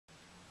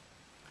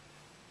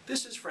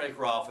This is Frank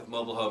Rolfe with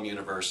Mobile Home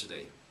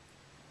University.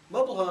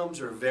 Mobile homes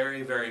are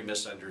very, very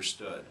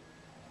misunderstood.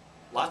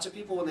 Lots of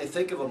people, when they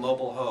think of a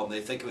mobile home, they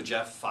think of a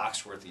Jeff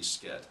Foxworthy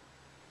skit.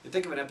 They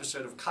think of an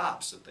episode of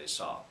Cops that they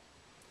saw.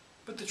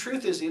 But the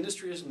truth is, the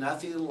industry is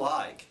nothing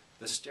like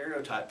the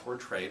stereotype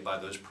portrayed by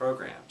those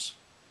programs.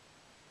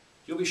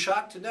 You'll be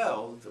shocked to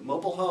know that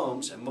mobile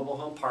homes and mobile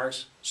home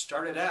parks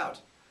started out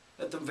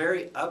at the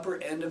very upper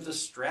end of the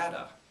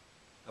strata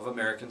of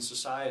American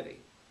society.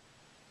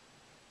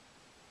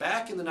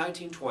 Back in the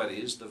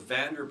 1920s, the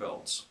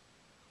Vanderbilts,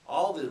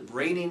 all the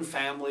reigning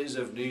families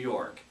of New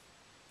York,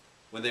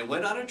 when they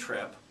went on a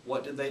trip,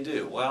 what did they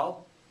do?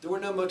 Well, there were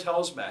no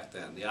motels back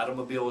then. The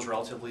automobile was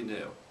relatively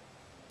new.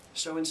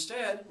 So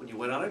instead, when you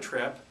went on a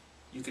trip,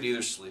 you could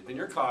either sleep in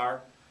your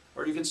car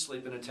or you could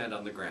sleep in a tent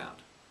on the ground.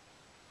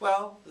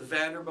 Well, the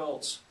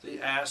Vanderbilts,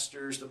 the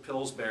Astors, the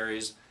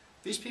Pillsburys,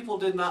 these people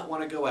did not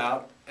want to go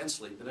out and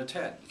sleep in a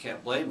tent. You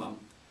can't blame them.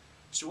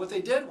 So what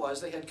they did was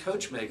they had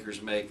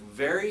coachmakers make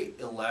very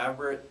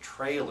elaborate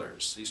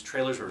trailers. These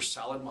trailers were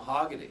solid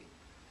mahogany.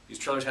 These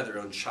trailers had their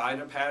own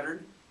china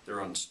pattern, their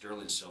own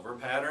sterling silver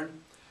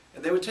pattern,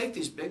 and they would take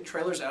these big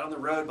trailers out on the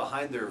road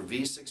behind their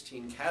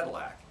V16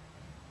 Cadillac.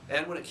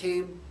 And when it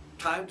came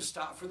time to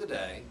stop for the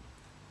day,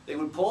 they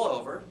would pull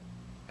over,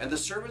 and the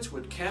servants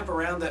would camp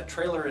around that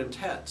trailer in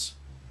tents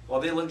while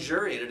they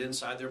luxuriated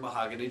inside their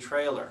mahogany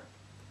trailer.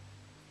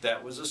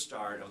 That was the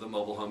start of the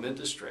mobile home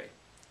industry.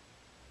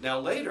 Now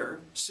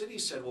later,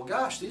 cities said, well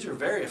gosh, these are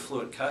very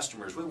affluent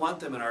customers. We want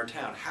them in our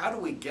town. How do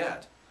we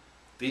get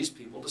these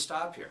people to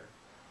stop here?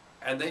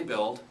 And they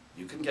build,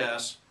 you can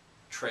guess,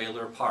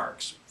 trailer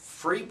parks.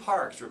 Free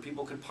parks where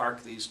people could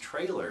park these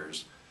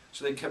trailers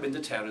so they'd come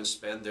into town and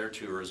spend their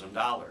tourism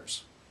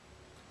dollars.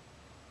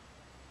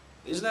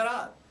 Isn't that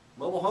odd?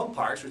 Mobile home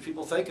parks, which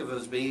people think of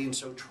as being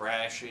so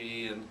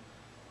trashy and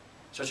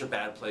such a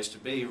bad place to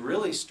be,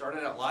 really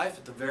started out life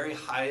at the very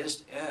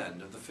highest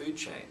end of the food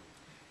chain.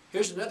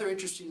 Here's another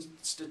interesting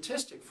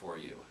statistic for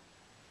you.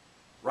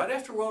 Right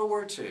after World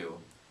War II,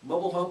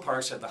 mobile home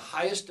parks had the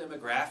highest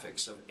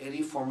demographics of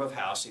any form of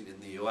housing in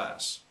the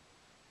U.S.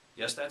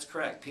 Yes, that's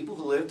correct. People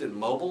who lived in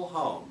mobile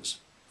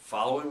homes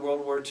following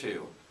World War II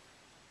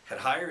had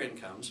higher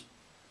incomes,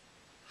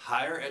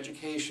 higher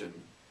education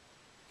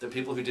than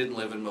people who didn't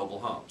live in mobile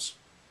homes.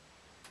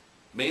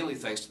 Mainly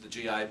thanks to the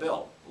GI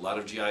Bill. A lot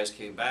of GIs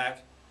came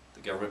back.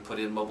 The government put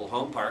in mobile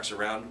home parks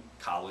around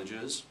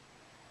colleges,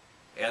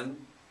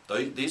 and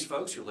these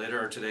folks, who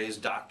later are today's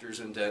doctors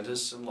and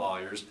dentists and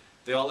lawyers,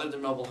 they all lived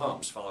in mobile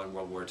homes following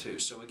World War II.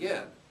 So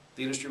again,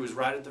 the industry was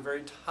right at the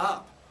very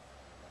top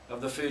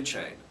of the food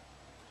chain.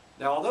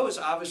 Now, although it's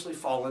obviously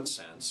fallen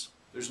since,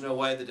 there's no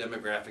way the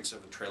demographics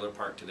of a trailer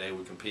park today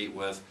would compete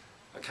with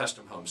a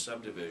custom home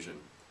subdivision.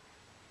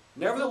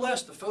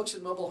 Nevertheless, the folks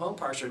in mobile home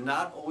parks are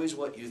not always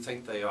what you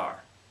think they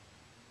are.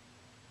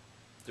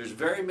 There's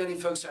very many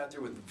folks out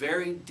there with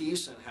very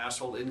decent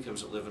household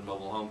incomes that live in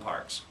mobile home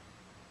parks.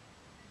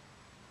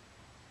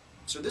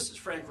 So this is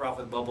Frank Rolfe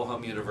with Mobile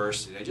Home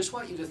University. I just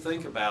want you to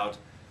think about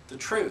the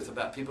truth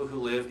about people who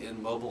live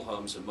in mobile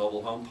homes and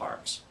mobile home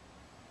parks.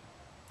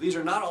 These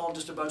are not all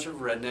just a bunch of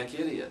redneck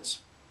idiots.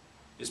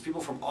 It's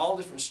people from all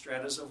different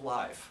stratas of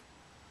life.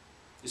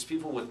 It's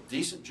people with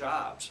decent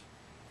jobs,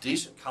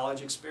 decent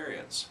college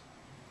experience,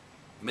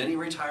 many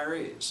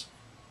retirees.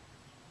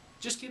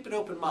 Just keep an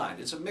open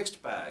mind. It's a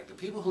mixed bag. The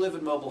people who live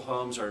in mobile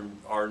homes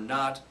are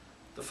not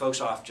the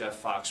folks off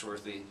Jeff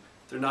Foxworthy.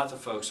 They're not the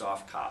folks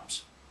off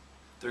Cops.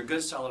 They're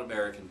good, solid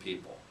American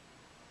people.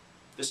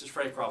 This is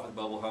Frank Rolfe with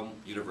Mobile Home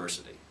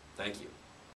University. Thank you.